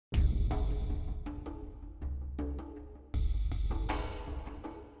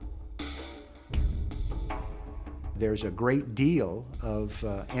There's a great deal of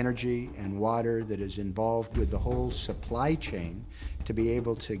energy and water that is involved with the whole supply chain to be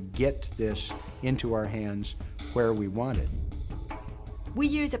able to get this into our hands where we want it. We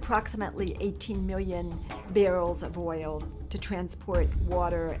use approximately 18 million barrels of oil to transport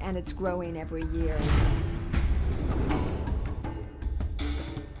water, and it's growing every year.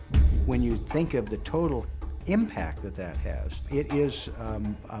 When you think of the total impact that that has, it is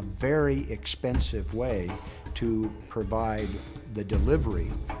a very expensive way to provide the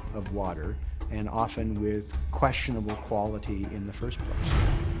delivery of water, and often with questionable quality in the first place.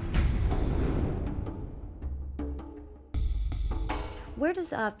 Where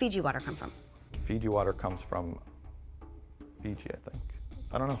does Fiji water come from? Fiji water comes from Fiji, I think.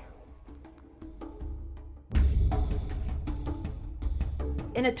 I don't know.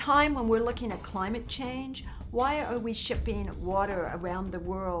 In a time when we're looking at climate change, why are we shipping water around the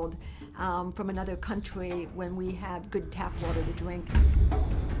world from another country when we have good tap water to drink?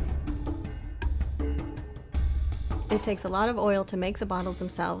 It takes a lot of oil to make the bottles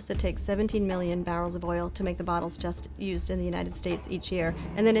themselves. It takes 17 million barrels of oil to make the bottles just used in the United States each year.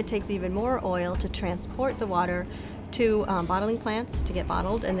 And then it takes even more oil to transport the water to bottling plants to get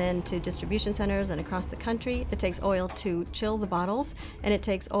bottled, and then to distribution centers and across the country. It takes oil to chill the bottles, and it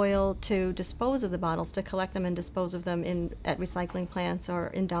takes oil to dispose of the bottles, to collect them and dispose of them at recycling plants or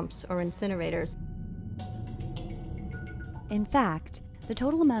in dumps or incinerators. In fact, the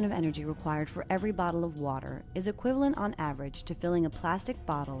total amount of energy required for every bottle of water is equivalent on average to filling a plastic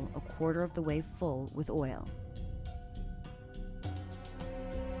bottle a quarter of the way full with oil.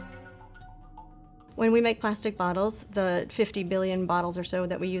 When we make plastic bottles, the 50 billion bottles or so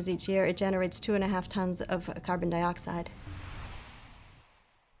that we use each year, it generates 2.5 tons of carbon dioxide.